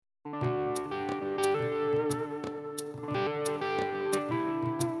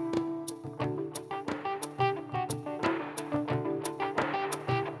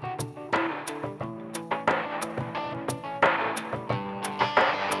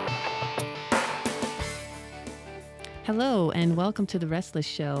Hello and welcome to the Restless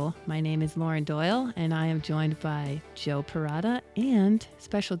Show. My name is Lauren Doyle and I am joined by Joe Parada and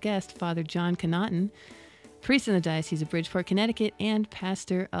special guest Father John Connaughton, priest in the Diocese of Bridgeport, Connecticut, and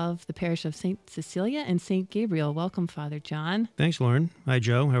pastor of the parish of St. Cecilia and St. Gabriel. Welcome, Father John. Thanks, Lauren. Hi,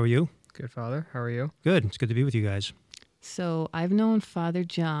 Joe. How are you? Good, Father. How are you? Good. It's good to be with you guys. So I've known Father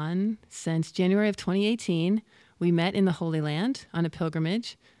John since January of 2018. We met in the Holy Land on a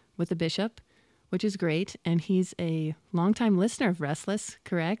pilgrimage with the bishop, which is great. And he's a longtime listener of Restless,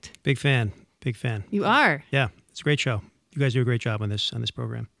 correct? Big fan. Big fan. You are? Yeah. It's a great show. You guys do a great job on this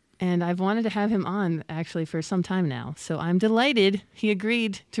program. And I've wanted to have him on actually for some time now. So I'm delighted he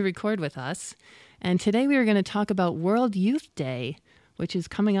agreed to record with us. And today we are going to talk about World Youth Day, which is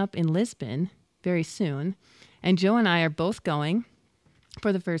coming up in Lisbon very soon. And Joe and I are both going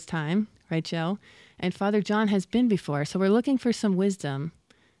for the first time, right, Joe? And Father John has been before. So we're looking for some wisdom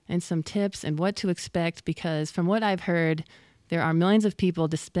and some tips and what to expect, because from what I've heard, there are millions of people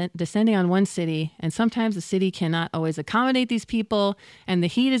descending on one city, and sometimes the city cannot always accommodate these people, and the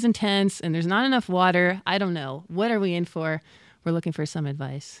heat is intense, and there's not enough water. I don't know. What are we in for? We're looking for some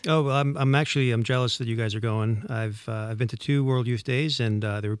advice. Oh, well, I'm jealous that you guys are going. I've been to 2 World Youth Days, and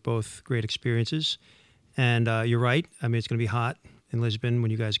they were both great experiences. And you're right. I mean, it's going to be hot in Lisbon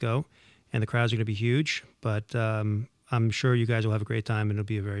when you guys go, and the crowds are going to be huge. But I'm sure you guys will have a great time, and it'll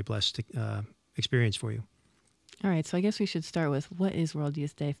be a very blessed experience for you. All right, so I guess we should start with, what is World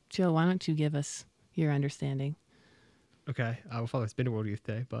Youth Day? Joe, why don't you give us your understanding? Okay. Well, Father, it's been a World Youth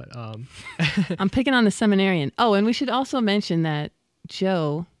Day, but... I'm picking on the seminarian. Oh, and we should also mention that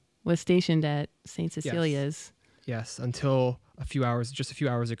Joe was stationed at St. Cecilia's. Yes, until just a few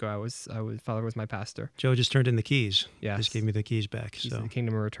hours ago, Father was my pastor. Joe just turned in the keys. Yes. Just gave me the keys back. He's so in the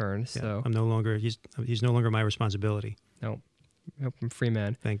kingdom of return. Yeah, so he's no longer my responsibility. No. Nope, I'm free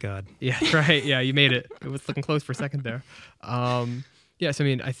man. Thank God. Yeah, right. Yeah, you made it. It was looking close for a second there. Yes, I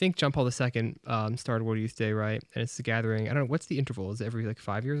mean, I think John Paul II started World Youth Day, right? And it's the gathering. I don't know, what's the interval? Is it every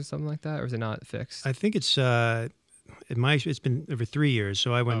 5 years or something like that? Or is it not fixed? I think it's been every 3 years.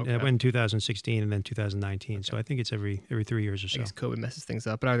 So I went in 2016 and then 2019. Okay. So I think it's every 3 years or so. I guess COVID messes things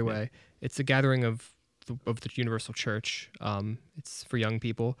up. But either way, it's a gathering of the universal church. It's for young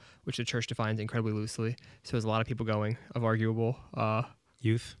people, which the church defines incredibly loosely. So there's a lot of people going of arguable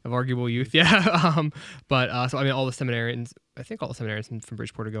youth. Yeah. But so I mean, all the seminarians from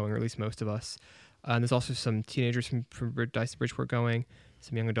Bridgeport are going, or at least most of us. And there's also some teenagers from Diocese of Bridgeport going,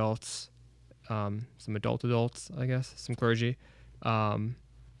 some young adults, some adults, I guess, some clergy. I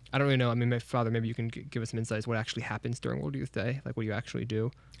don't really know. I mean, Father, maybe you can give us some insights what actually happens during World Youth Day, like what you actually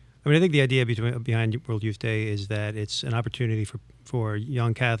do. I mean, I think the idea behind World Youth Day is that it's an opportunity for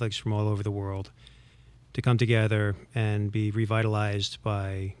young Catholics from all over the world to come together and be revitalized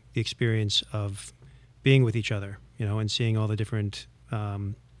by the experience of being with each other, and seeing all the different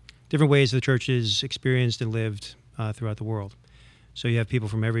ways the church is experienced and lived throughout the world. So you have people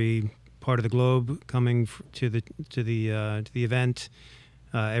from every part of the globe coming to the event,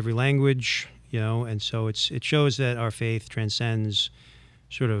 every language, and so it shows that our faith transcends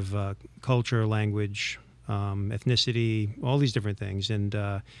sort of culture, language, ethnicity, all these different things. And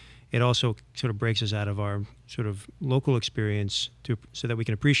it also sort of breaks us out of our sort of local experience so that we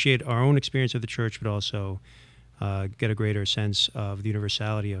can appreciate our own experience of the church, but also get a greater sense of the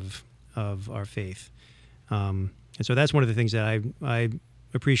universality of our faith. And so that's one of the things that I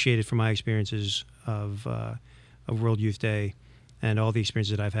appreciated from my experiences of World Youth Day and all the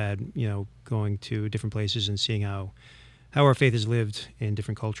experiences that I've had, going to different places and seeing how our faith is lived in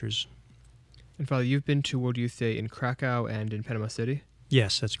different cultures. And Father, you've been to World Youth Day in Krakow and in Panama City?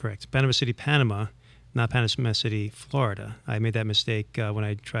 Yes, that's correct. Panama City, Panama, not Panama City, Florida. I made that mistake when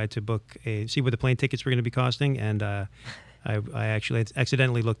I tried to see what the plane tickets were going to be costing, and I actually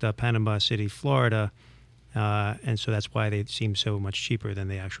accidentally looked up Panama City, Florida, and so that's why they seem so much cheaper than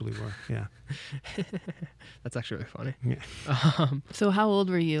they actually were. Yeah. That's actually really funny. Yeah. So how old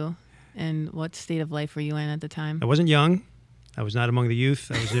were you? And what state of life were you in at the time? I wasn't young. I was not among the youth.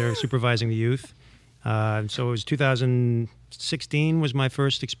 I was there supervising the youth. So it was 2016 was my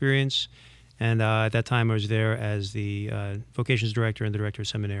first experience. And at that time I was there as the vocations director and the director of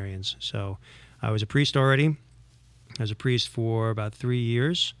seminarians. So I was a priest already. I was a priest for about 3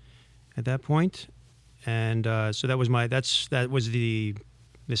 years at that point. And so that was the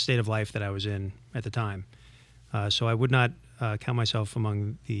state of life that I was in at the time. So I would not count myself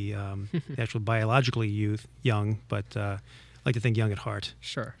among the actual biologically young, but I like to think young at heart.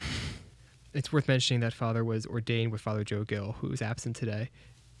 Sure. It's worth mentioning that Father was ordained with Father Joe Gill, who is absent today.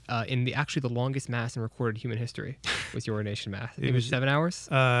 in the longest mass in recorded human history was your ordination mass. I think it was 7 hours.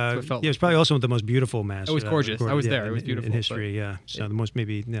 It was probably also the most beautiful mass. It was gorgeous. recorded, I was there. It was beautiful in history. So the most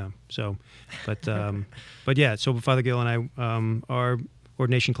but yeah. So Father Gill and I are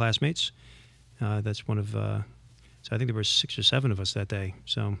ordination classmates. That's one of. So I think there were 6 or 7 of us that day.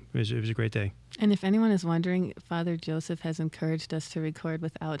 So it was a great day. And if anyone is wondering, Father Joseph has encouraged us to record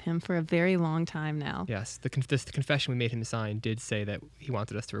without him for a very long time now. Yes, the confession we made him sign did say that he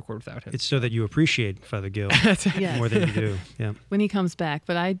wanted us to record without him. It's so that you appreciate Father Gill Yes. more than you do. Yeah. When he comes back.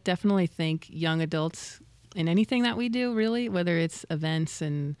 But I definitely think young adults, in anything that we do, really, whether it's events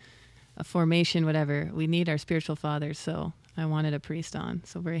and a formation, whatever, we need our spiritual fathers. So I wanted a priest on.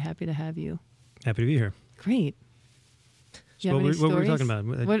 So very happy to have you. Happy to be here. Great. So what were we talking about?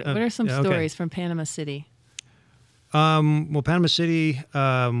 What are some stories from Panama City? Well, Panama City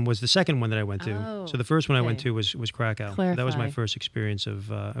was the second one that I went to. Oh, so the first one I went okay. to was Krakow. Clarify. That was my first experience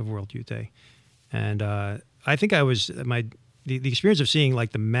of World Youth Day, and I think I was the experience of seeing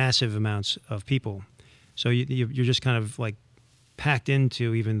like the massive amounts of people. So you're just kind of like packed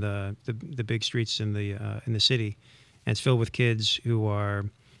into even the big streets in the city, and it's filled with kids who are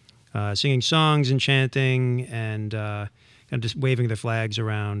singing songs and chanting and just waving their flags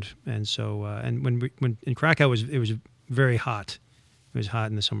around. And so, and when in Krakow it was very hot. It was hot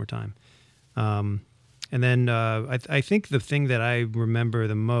in the summertime. And then I think the thing that I remember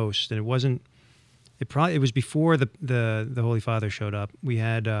the most, and it was before the Holy Father showed up. We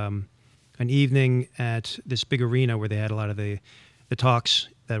had an evening at this big arena where they had a lot of the talks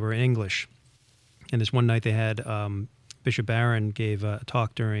that were in English. And this one night they had Bishop Barron gave a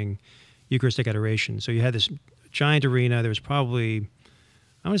talk during Eucharistic adoration. So you had this giant arena. There was probably,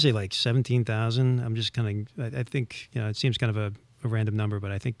 I want to say like 17,000. I'm just kind of, I think, it seems kind of a random number,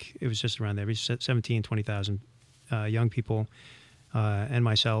 but I think it was just around there. It was 17, 20,000 young people and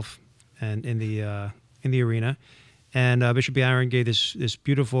myself and in the arena. And Bishop Barron gave this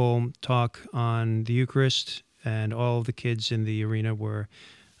beautiful talk on the Eucharist, and all of the kids in the arena were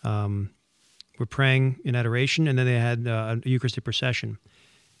praying in adoration, and then they had a Eucharistic procession.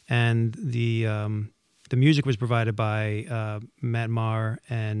 And the music was provided by Matt Maher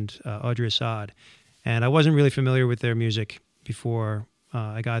and Audrey Assad. And I wasn't really familiar with their music before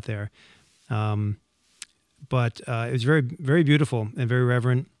I got there. But it was very, very beautiful and very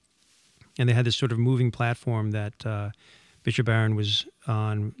reverent. And they had this sort of moving platform that Bishop Barron was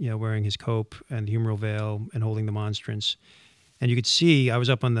on, wearing his cope and the humeral veil and holding the monstrance. And you could see, I was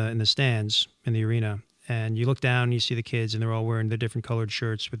up in the stands in the arena, and you look down and you see the kids, and they're all wearing their different colored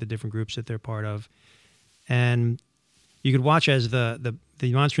shirts with the different groups that they're part of. And you could watch as the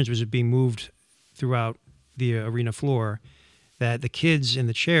monstrance was being moved throughout the arena floor, that the kids in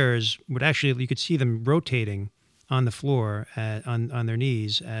the chairs would actually, you could see them rotating on the floor on their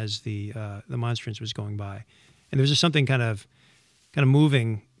knees as the monstrance was going by. And there was just something kind of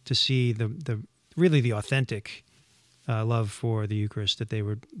moving to see the really the authentic love for the Eucharist that they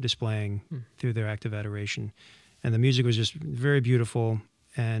were displaying through their act of adoration. And the music was just very beautiful,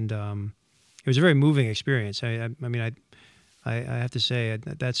 and it was a very moving experience. I mean, I have to say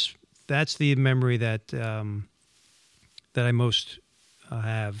that's the memory that that I most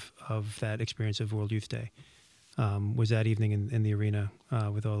have of that experience of World Youth Day. Was that evening in the arena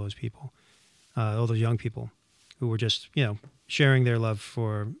with all those people, all those young people who were just, sharing their love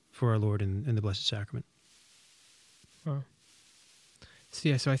for our Lord in the Blessed Sacrament. Wow.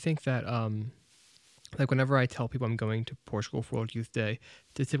 So I think that like whenever I tell people I'm going to Portugal for World Youth Day,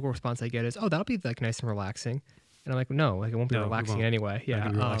 the typical response I get is, "Oh, that'll be like nice and relaxing." And I'm like, "No, like it won't be relaxing anyway." Yeah,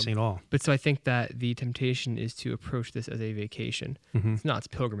 not relaxing at all. But so I think that the temptation is to approach this as a vacation. Mm-hmm. It's not; it's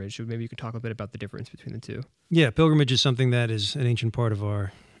pilgrimage. So maybe you could talk a bit about the difference between the two. Yeah, pilgrimage is something that is an ancient part of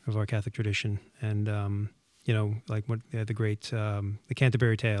our Catholic tradition, and like what the great the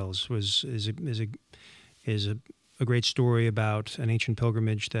Canterbury Tales is a great story about an ancient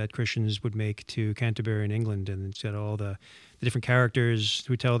pilgrimage that Christians would make to Canterbury in England, and it's got all the different characters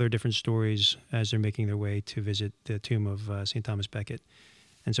who tell their different stories as they're making their way to visit the tomb of St. Thomas Becket.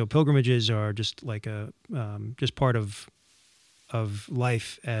 And so pilgrimages are just like just part of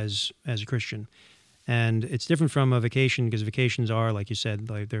life as a Christian. And it's different from a vacation, because vacations are, like you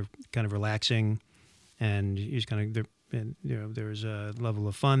said, like they're kind of relaxing, and you just kind of there's a level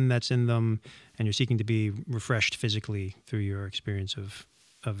of fun that's in them, and you're seeking to be refreshed physically through your experience of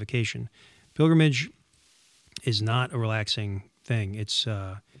vacation. Pilgrimage is not a relaxing thing. It's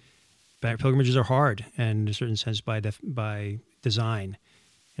pilgrimages are hard, and in a certain sense by design.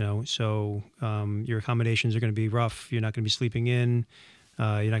 So your accommodations are going to be rough. You're not going to be sleeping in. You're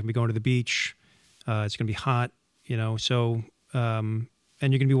not going to be going to the beach. It's going to be hot. So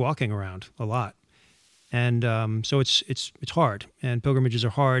and you're going to be walking around a lot. And so it's hard. And pilgrimages are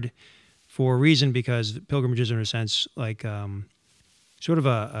hard for a reason, because pilgrimages are, in a sense, like sort of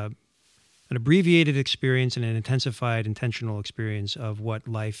an abbreviated experience and an intensified, intentional experience of what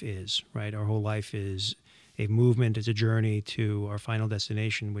life is, right? Our whole life is a movement, it's a journey to our final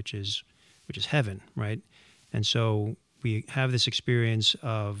destination, which is heaven, right? And so we have this experience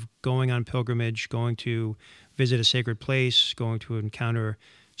of going on pilgrimage, going to visit a sacred place, going to encounter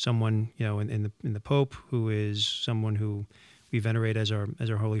someone, in the Pope, who is someone who we venerate as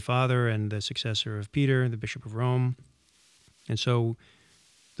our Holy Father and the successor of Peter, the Bishop of Rome. And so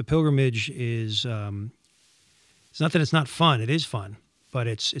the pilgrimage is, it's not that it's not fun, it is fun, but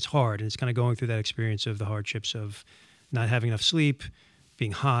it's hard, and it's kind of going through that experience of the hardships of not having enough sleep,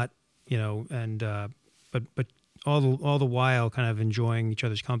 being hot, and but all the while kind of enjoying each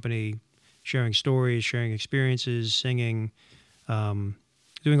other's company, sharing stories, sharing experiences, singing,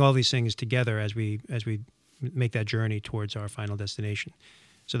 doing all these things together as we make that journey towards our final destination.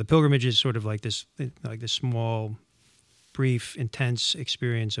 So the pilgrimage is sort of like this small, brief, intense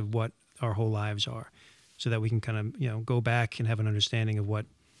experience of what our whole lives are, so that we can kind of go back and have an understanding of what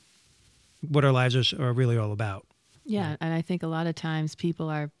our lives are really all about. Yeah, and I think a lot of times people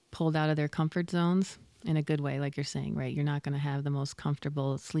are pulled out of their comfort zones in a good way, like you're saying, right? You're not going to have the most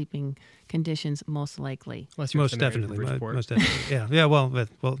comfortable sleeping conditions, most likely. Most definitely. Yeah. Well,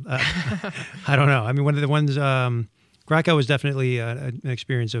 I don't know. I mean, one of the ones, Krakow was definitely an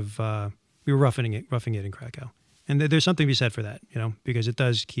experience of we were roughing it in Krakow, and there's something to be said for that, because it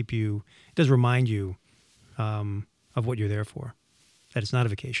does remind you of what you're there for. That it's not a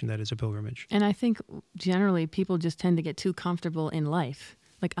vacation, that it's a pilgrimage. And I think generally people just tend to get too comfortable in life.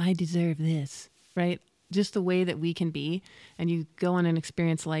 Like, I deserve this, right? Just the way that we can be. And you go on an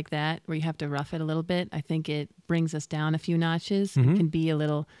experience like that where you have to rough it a little bit. I think it brings us down a few notches. Mm-hmm. It can be a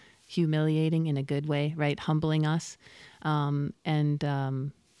little humiliating in a good way, right? Humbling us and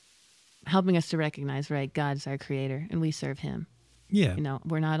helping us to recognize, right, God's our creator and we serve him. Yeah.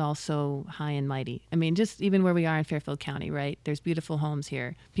 We're not all so high and mighty. I mean, just even where we are in Fairfield County, right? There's beautiful homes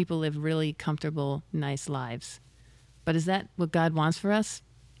here. People live really comfortable, nice lives. But is that what God wants for us?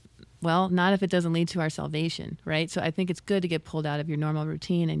 Well, not if it doesn't lead to our salvation, right? So I think it's good to get pulled out of your normal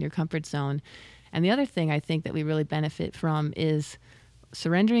routine and your comfort zone. And the other thing I think that we really benefit from is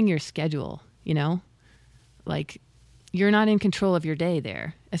surrendering your schedule, Like, you're not in control of your day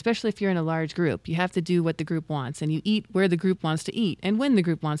there, especially if you're in a large group. You have to do what the group wants, and you eat where the group wants to eat and when the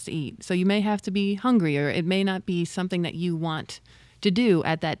group wants to eat. So you may have to be hungry, or it may not be something that you want to do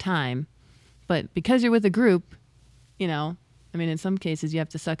at that time. But because you're with a group, in some cases you have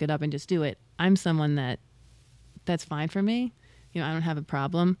to suck it up and just do it. I'm someone that's fine for me. I don't have a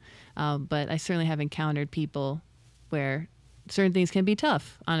problem. But I certainly have encountered people where certain things can be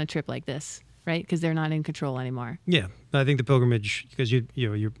tough on a trip like this. Right, because they're not in control anymore. Yeah, I think the pilgrimage, because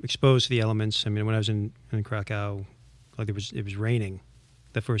you're exposed to the elements. I mean, when I was in Krakow, like it was raining,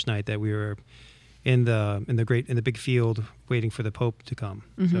 the first night that we were in the big field waiting for the Pope to come.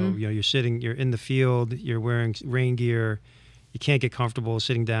 Mm-hmm. So you're in the field, you're wearing rain gear, you can't get comfortable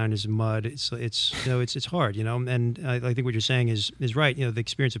sitting down. There's mud. It's hard. And I think what you're saying is right. The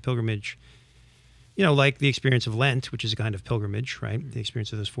experience of pilgrimage. Like the experience of Lent, which is a kind of pilgrimage, right? The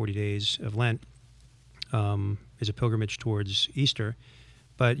experience of those 40 days of Lent is a pilgrimage towards Easter.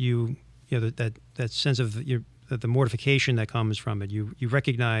 But that sense of the mortification that comes from it, you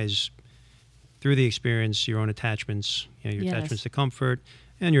recognize through the experience your own attachments, your yes. attachments to comfort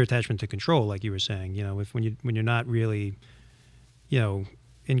and your attachment to control, like you were saying. When you're not really,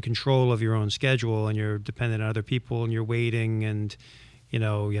 in control of your own schedule and you're dependent on other people and you're waiting and you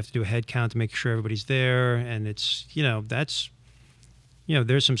have to do a head count to make sure everybody's there, and it's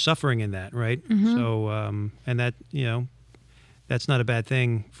there's some suffering in that, right? Mm-hmm. So and that that's not a bad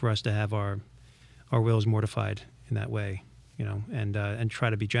thing for us to have our wills mortified in that way, and try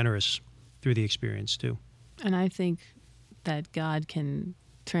to be generous through the experience too. And I think that God can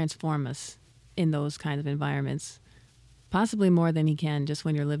transform us in those kind of environments, possibly more than he can just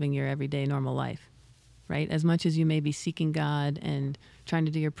when you're living your everyday normal life. Right? As much as you may be seeking God and trying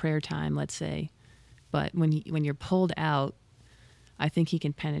to do your prayer time, let's say, but when you're pulled out, I think he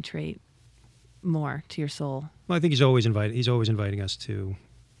can penetrate more to your soul. Well, I think he's always inviting us to,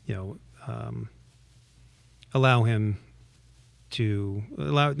 allow him to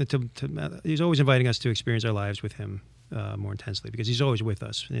he's always inviting us to experience our lives with him more intensely, because he's always with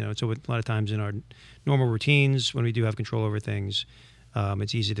us. So a lot of times in our normal routines, when we do have control over things,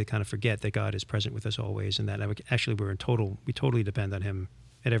 it's easy to kind of forget that God is present with us always, and that actually we totally depend on him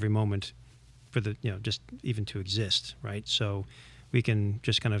at every moment for just even to exist, right? So we can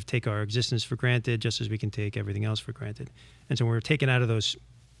just kind of take our existence for granted, just as we can take everything else for granted. And so we're taken out of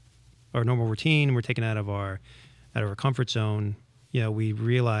our normal routine, we're taken out of our comfort zone. We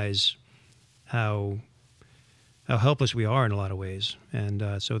realize how helpless we are in a lot of ways,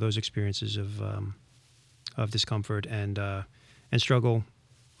 and so those experiences of discomfort and struggle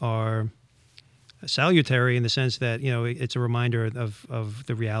are salutary in the sense that it's a reminder of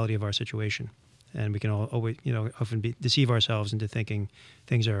the reality of our situation, and we can always often deceive ourselves into thinking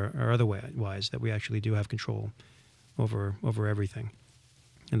things are otherwise, that we actually do have control over everything,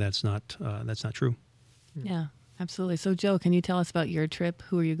 and that's not true. Yeah, absolutely. So Joe, can you tell us about your trip?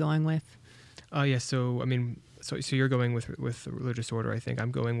 Who are you going with? Yeah. So you're going with the religious order. I think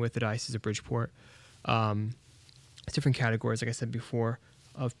I'm going with the Diocese of Bridgeport. It's different categories, like I said before,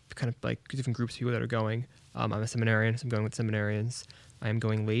 of kind of like different groups of people that are going. I'm a seminarian, so I'm going with seminarians. I am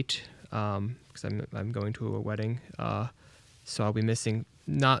going late because I'm going to a wedding. So I'll be missing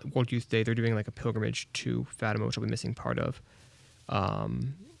not World Youth Day. They're doing like a pilgrimage to Fatima, which I'll be missing part of.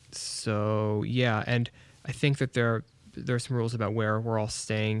 So yeah, and I think that there are some rules about where we're all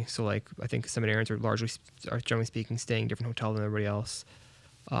staying. So like I think seminarians are generally speaking staying in different hotels than everybody else.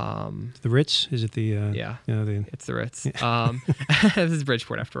 The Ritz? Is it the yeah? It's the Ritz. Yeah. This is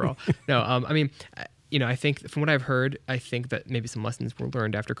Bridgeport after all. No, I mean, I think from what I've heard, I think that maybe some lessons were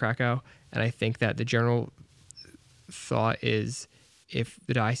learned after Krakow, and I think that the general thought is if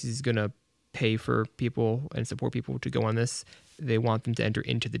the diocese is going to pay for people and support people to go on this, they want them to enter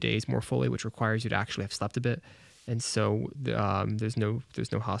into the days more fully, which requires you to actually have slept a bit. And so there's no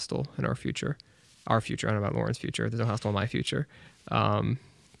hostel in our future. Our future. I don't know about Lauren's future. There's no hostel in my future.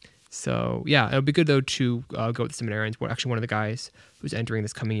 So yeah, it'll be good though to go with the seminarians. Well, actually, one of the guys who's entering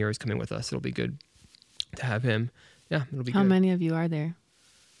this coming year is coming with us. It'll be good to have him. Yeah, it'll be good. How many of you are there?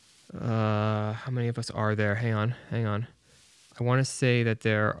 How many of us are there? Hang on. I want to say that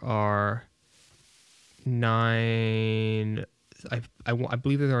there are 9. I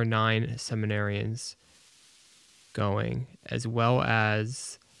believe that there are 9 seminarians going, as well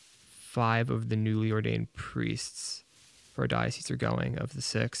as 5 of the newly ordained priests for our diocese are going, of the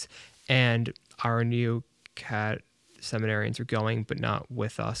 6, and our Neocat seminarians are going, but not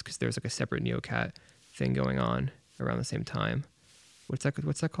with us because there's like a separate Neocat thing going on around the same time. What's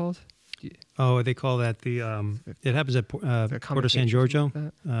that called? Oh, they call that the. It happens at Porto San Giorgio.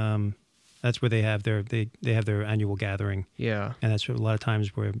 That's where they have their annual gathering. Yeah, and that's a lot of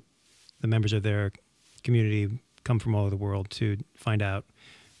times where the members of their community come from all over the world to find out.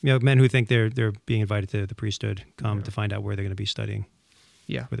 Men who think they're being invited to the priesthood come to find out where they're going to be studying.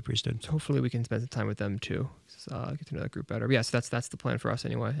 Yeah, for the priesthood. So hopefully we can spend some time with them too. Get to know that group better. But yeah, so that's the plan for us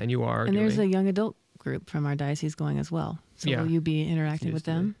anyway. And you are. And there's a young adult group from our diocese going as well. So will you be interacting with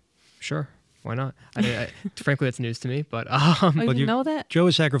them? Sure. Why not? Frankly, that's news to me. But you didn't know that? Joe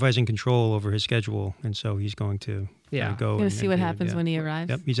is sacrificing control over his schedule, and so he's going to go. Going to see what happens when he arrives.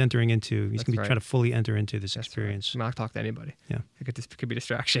 Yep, he's going to be trying to fully enter into this experience. Right. I'm not talk to anybody. Yeah, this could be a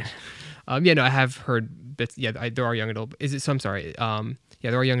distraction. I have heard bits. Yeah, there are young adult. I'm sorry.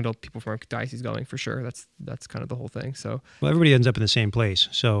 There are young adult people from our diocese going for sure. That's kind of the whole thing. So everybody ends up in the same place.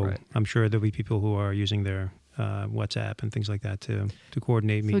 So I'm sure there'll be people who are using their WhatsApp and things like that to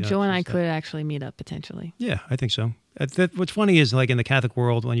coordinate meetups. So Joe and I could actually meet up potentially. Yeah, I think so. What's funny is like in the Catholic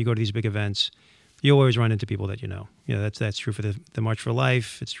world, when you go to these big events, you always run into people that you know. That's true for the March for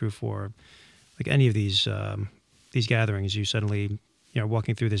Life. It's true for like any of these gatherings. You suddenly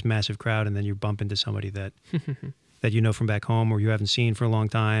walking through this massive crowd, and then you bump into somebody that that you know from back home or you haven't seen for a long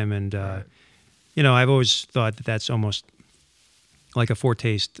time. And I've always thought that that's almost like a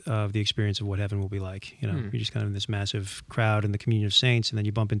foretaste of the experience of what heaven will be like. You're just kind of in this massive crowd in the communion of saints, and then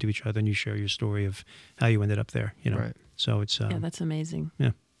you bump into each other and you share your story of how you ended up there. Right. So it's that's amazing.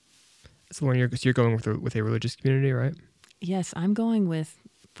 Yeah. So Lauren, you're going with a religious community, right? Yes, I'm going with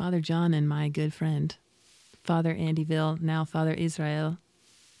Father John and my good friend, Father Andyville, now Father Israel,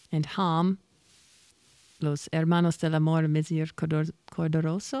 and Ham, Los Hermanos del Amor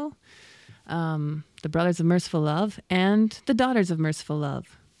Misericordioso. The Brothers of Merciful Love, and the Daughters of Merciful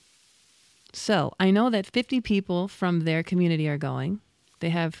Love. So I know that 50 people from their community are going. They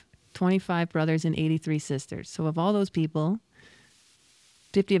have 25 brothers and 83 sisters. So of all those people,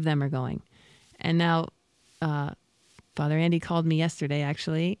 50 of them are going. And now Father Andy called me yesterday,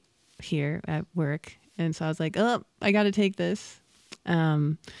 actually, here at work. And so I was like, I got to take this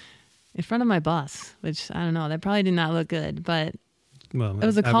in front of my boss, which I don't know. That probably did not look good, but it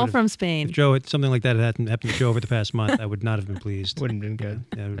was a call from Spain. If Joe, something like that had happened to Joe over the past month, I would not have been pleased. Wouldn't have been good.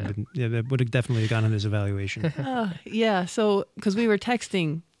 That would have definitely gone on his evaluation. So because we were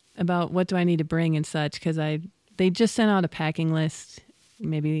texting about what do I need to bring and such, because they they just sent out a packing list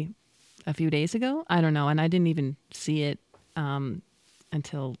maybe a few days ago. I don't know. And I didn't even see it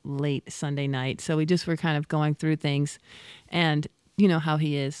until late Sunday night. So we just were kind of going through things. And you know how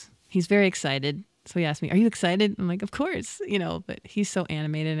he is. He's very excited. So he asked me, "Are you excited?" I'm like, "Of course," but he's so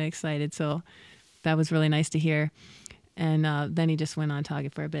animated and excited. So that was really nice to hear. And then he just went on talking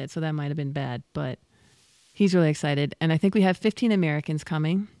for a bit. So that might have been bad, but he's really excited. And I think we have 15 Americans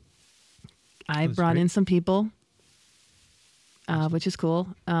coming. I brought in some people, which is cool.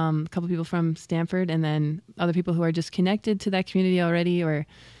 A couple people from Stanford, and then other people who are just connected to that community already, or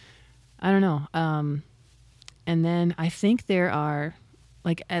I don't know. And then I think there are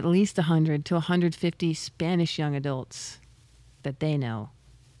like at least 100 to 150 Spanish young adults that they know,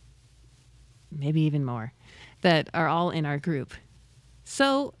 maybe even more, that are all in our group.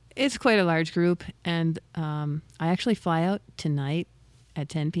 So it's quite a large group, and I actually fly out tonight at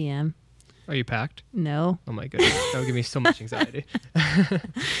 10 p.m. Are you packed? No. Oh my goodness. That would give me so much anxiety.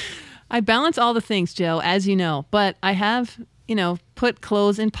 I balance all the things, Joe, as you know, but I have, put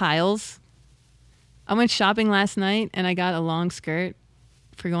clothes in piles. I went shopping last night and I got a long skirt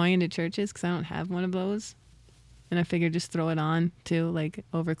for going into churches because I don't have one of those. And I figured just throw it on too, like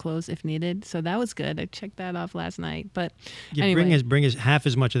over clothes if needed. So that was good. I checked that off last night. But anyway. Bring us half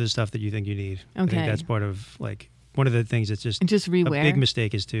as much of the stuff that you think you need. Okay. I think that's part of like one of the things that's just rewear. A big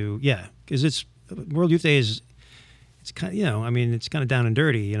mistake is because it's World Youth Day is, it's kind of, it's kind of down and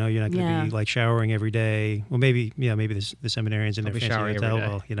dirty. You're not going to be like showering every day. Well, maybe the seminarians in their fancy hotel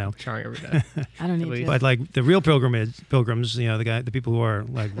will, Showering every day. I don't need to. But like the real pilgrims, the people who are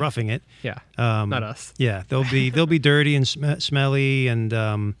like roughing it. Yeah. Not us. Yeah, they'll be dirty and smelly, and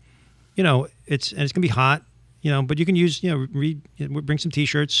it's going to be hot. But you can use bring some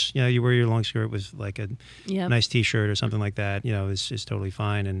t-shirts. You wear your long skirt with like a nice t-shirt or something like that. It's totally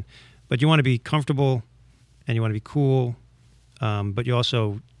fine. But you want to be comfortable. And you want to be cool, but you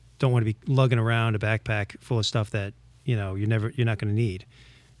also don't want to be lugging around a backpack full of stuff that you're not going to need.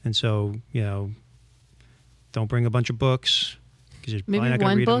 And so don't bring a bunch of books because you're probably not going to read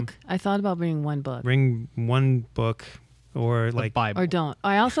them. Maybe one book. I thought about bringing one book. Bring one book or like Bible. Or don't.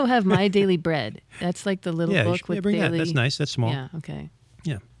 I also have My Daily Bread. That's like the little book with bring daily. That. That's nice. That's small. Yeah. Okay.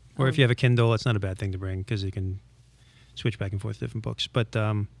 Yeah. Or if you have a Kindle, that's not a bad thing to bring because you can switch back and forth to different books. But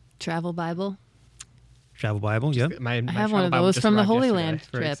travel Bible. Travel Bible, yeah. I have one of those from the Holy Land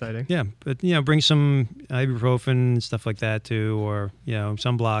trip. Very exciting. Yeah, but bring some ibuprofen, stuff like that too, or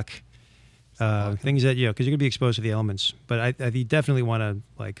sunblock, things that because you're gonna be exposed to the elements. But I definitely want to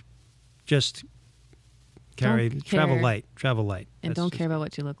like just travel light, and don't care about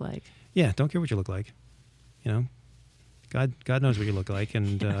what you look like. Yeah, don't care what you look like. God knows what you look like,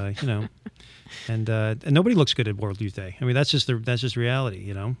 and and nobody looks good at World Youth Day. I mean, that's just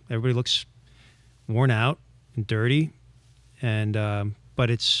reality. Everybody looks worn out and dirty, and but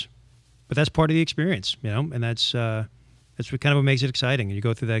that's part of the experience, and that's what kind of what makes it exciting. And you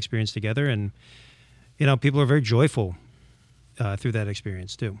go through that experience together, and people are very joyful through that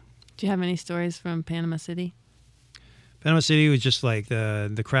experience too. Do you have any stories from Panama City? Panama City was just like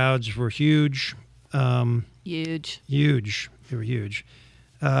the crowds were huge. Huge. They were huge.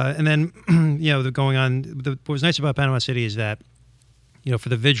 And then going on. What was nice about Panama City is that for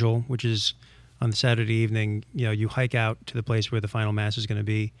the vigil, which is on the Saturday evening, you hike out to the place where the final mass is going to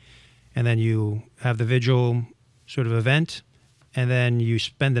be, and then you have the vigil sort of event, and then you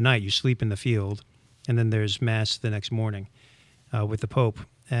spend the night. You sleep in the field, and then there's mass the next morning with the Pope.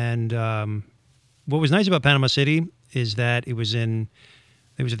 And what was nice about Panama City is that it was at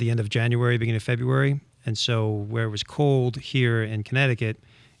the end of January, beginning of February, and so where it was cold here in Connecticut,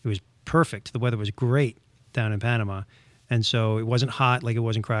 it was perfect. The weather was great down in Panama. And so it wasn't hot like it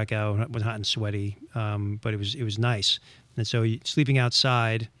was in Krakow. It wasn't hot and sweaty, but it was nice. And so sleeping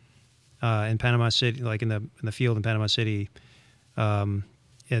outside in Panama City, like in the field in Panama City,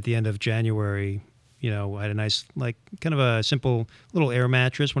 at the end of January, I had a nice, like kind of a simple little air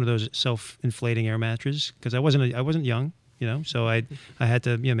mattress, one of those self-inflating air mattresses, because I wasn't young, so I had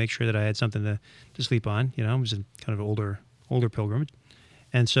to make sure that I had something to sleep on. I was a kind of older pilgrim,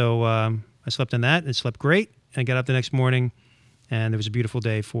 and so I slept in that and slept great. And got up the next morning, and it was a beautiful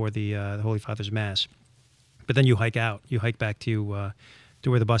day for the Holy Father's Mass. But then you hike out. You hike back to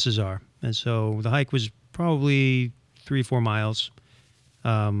where the buses are. And so the hike was probably 3-4 miles,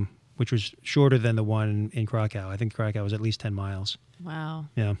 which was shorter than the one in Krakow. I think Krakow was at least 10 miles. Wow.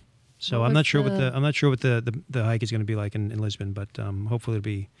 Yeah. So I'm not sure what the hike is going to be like in Lisbon, but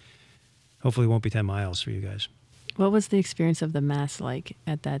hopefully it won't be 10 miles for you guys. What was the experience of the Mass like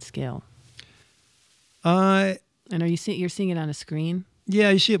at that scale? And you're seeing it on a screen? Yeah,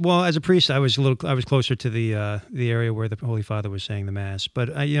 you see, well, as a priest, I was closer to the area where the Holy Father was saying the Mass. But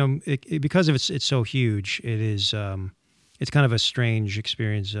because of it's so huge, it is it's kind of a strange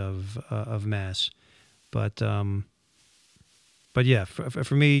experience of Mass. But yeah,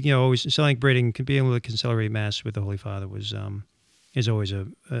 for me, always celebrating, being able to celebrate Mass with the Holy Father is always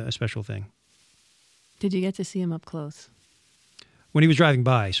a special thing. Did you get to see him up close? When he was driving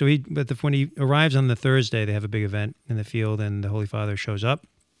by. So when he arrives on the Thursday, they have a big event in the field, and the Holy Father shows up,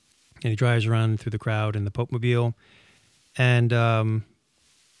 and he drives around through the crowd in the Pope Mobile, and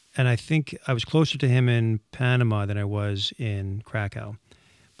I think I was closer to him in Panama than I was in Krakow,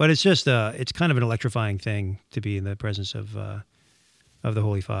 but it's just it's kind of an electrifying thing to be in the presence of the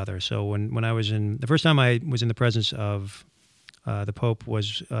Holy Father. So when I was the first time I was in the presence of the Pope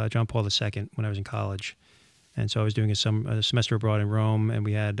was John Paul II when I was in college. And so I was doing a semester abroad in Rome, and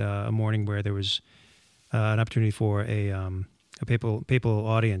we had a morning where there was an opportunity for a papal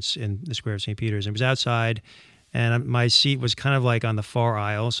audience in the square of St. Peter's. And it was outside, and my seat was kind of like on the far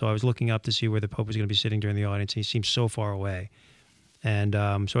aisle, so I was looking up to see where the Pope was going to be sitting during the audience, and he seemed so far away. And so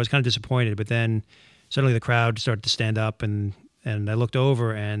I was kind of disappointed, but then suddenly the crowd started to stand up, and I looked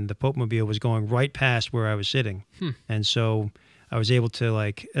over, and the Pope Mobile was going right past where I was sitting. And so I was able to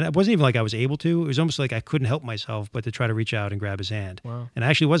and it wasn't even like I was able to, it was almost like I couldn't help myself but to try to reach out and grab his hand. Wow. And I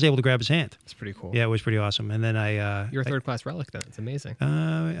actually was able to grab his hand. That's pretty cool. Yeah, it was pretty awesome. And then You're a third-class relic then. It's amazing.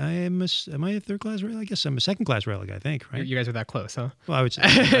 am I a third-class relic? I guess I'm a second-class relic, I think, right? You guys are that close, huh? Well, I would say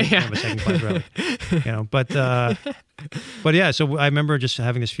I'm a second-class relic. But yeah, so I remember just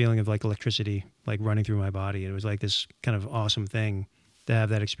having this feeling of like electricity like running through my body. It was like this kind of awesome thing to have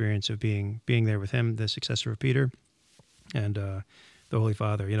that experience of being there with him, the successor of Peter, and the Holy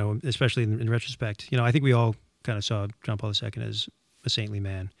Father, especially in retrospect. I think we all kind of saw John Paul II as a saintly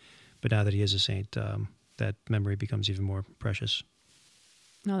man, but now that he is a saint, that memory becomes even more precious.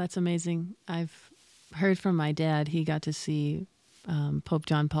 No, that's amazing. I've heard from my dad. He got to see Pope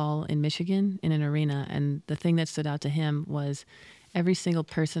John Paul in Michigan in an arena, and the thing that stood out to him was every single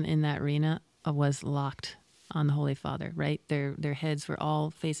person in that arena was locked on the Holy Father, right? Their heads were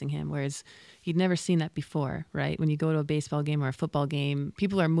all facing him, whereas he'd never seen that before, right? When you go to a baseball game or a football game,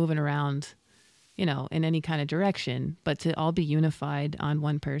 people are moving around, in any kind of direction, but to all be unified on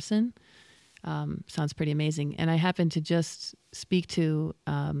one person sounds pretty amazing. And I happened to just speak to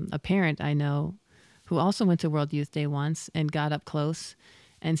a parent I know who also went to World Youth Day once and got up close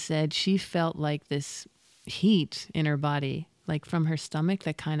and said she felt like this heat in her body, like from her stomach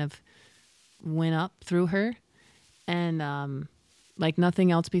that kind of went up through her, and like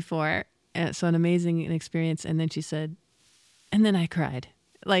nothing else before. So an amazing experience. And then she said, and then I cried.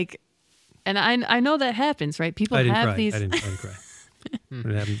 And I know that happens, right? People have these. I didn't cry.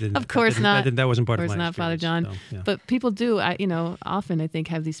 Of course not. That wasn't part of my not Father John. So, yeah. But people do, often I think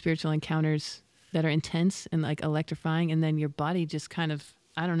have these spiritual encounters that are intense and like electrifying, and then your body just kind of,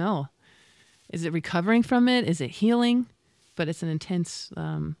 I don't know, is it recovering from it? Is it healing? But it's an intense,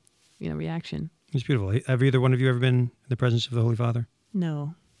 reaction. It's beautiful. Have either one of you ever been in the presence of the Holy Father?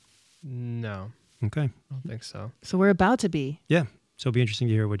 No. No. Okay. I don't think so. So we're about to be. Yeah. So it'll be interesting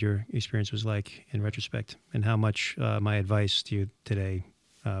to hear what your experience was like in retrospect, and how much my advice to you today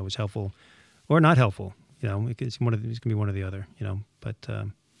was helpful or not helpful. It's going to be one or the other, but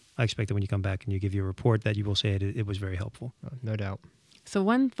I expect that when you come back and you give your report that you will say it was very helpful. Oh, no doubt. So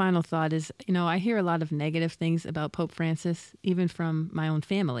one final thought is, I hear a lot of negative things about Pope Francis, even from my own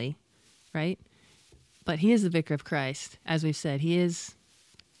family, right? But he is the vicar of Christ, as we've said. He is,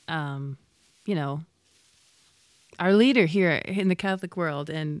 our leader here in the Catholic world,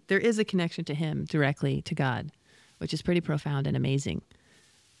 and there is a connection to him directly to God, which is pretty profound and amazing.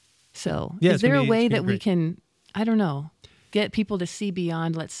 So is there a way that we can, I don't know, get people to see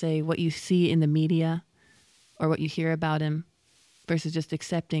beyond, let's say, what you see in the media or what you hear about him, versus just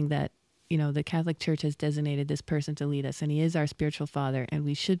accepting that, the Catholic Church has designated this person to lead us, and he is our spiritual father, and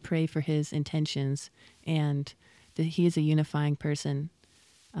we should pray for his intentions, and that he is a unifying person,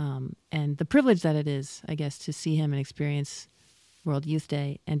 and the privilege that it is, I guess, to see him and experience World Youth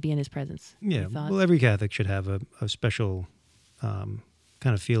Day and be in his presence. Yeah, well, every Catholic should have a special kind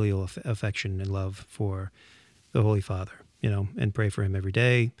of filial affection and love for the Holy Father, and pray for him every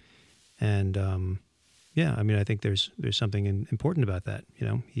day, and I think there's something important about that.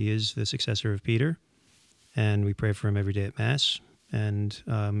 He is the successor of Peter, and we pray for him every day at Mass, and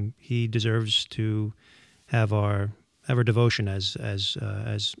he deserves to have our devotion as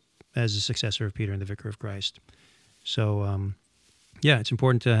the successor of Peter and the Vicar of Christ. So, it's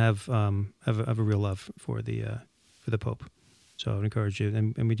important to have a real love for the Pope. So I would encourage you,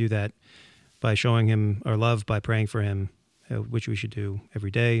 and we do that by showing him our love, by praying for him which we should do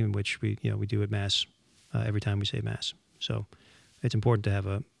every day, and which we do at Mass every time we say Mass. So it's important to have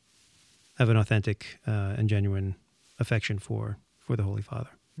an authentic and genuine affection for the Holy Father.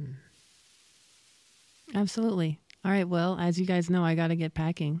 Absolutely. All right. Well, as you guys know, I got to get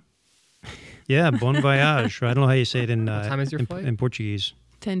packing. Yeah, bon voyage. I don't know how you say it in What time is your flight? in Portuguese.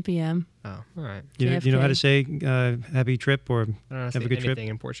 10 p.m. Oh, all right. You know how to say happy trip or I don't know how to have say a good trip? anything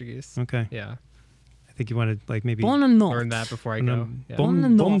in Portuguese. Okay. Yeah. I think you want to maybe Bon notte. Learn that before I go. Yeah.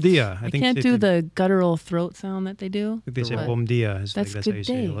 Bom dia. I think can't they do said- the guttural throat sound that they do. They say but bom dia. That's how good you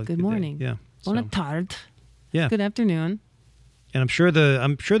say day. it. Good morning. Yeah. Bona So- tarde. Yeah. Good afternoon. And I'm sure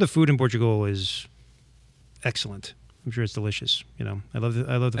the food in Portugal is excellent. I'm sure it's delicious. I love the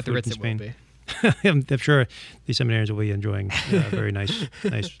At the food Ritz in it will Spain. be. I'm sure the seminarians will be enjoying very nice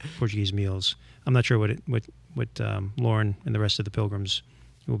Portuguese meals. I'm not sure what Lauren and the rest of the pilgrims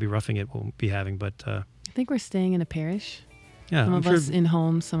who will be roughing it will be having, but I think we're staying in a parish. yeah, Some I'm of sure. us in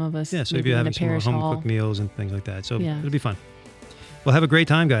homes, some of us Yeah, so maybe you'll be in a having some parish home hall. cooked meals and things like that. So Yeah. it'll be fun. Well, have a great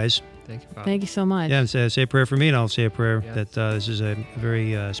time, guys. Thank you, Bob. Thank you so much. Yeah, and say a prayer for me, and I'll say a prayer Yes. that this is a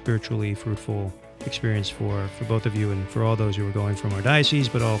very spiritually fruitful experience for both of you and for all those who are going from our diocese,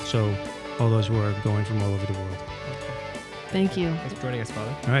 but also all those who are going from all over the world. Thank you. Thanks for joining us,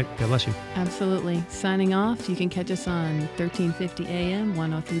 Father. All right, God bless you. Absolutely. Signing off. You can catch us on 1350 AM,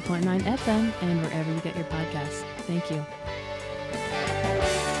 103.9 FM, and wherever you get your podcasts. Thank you.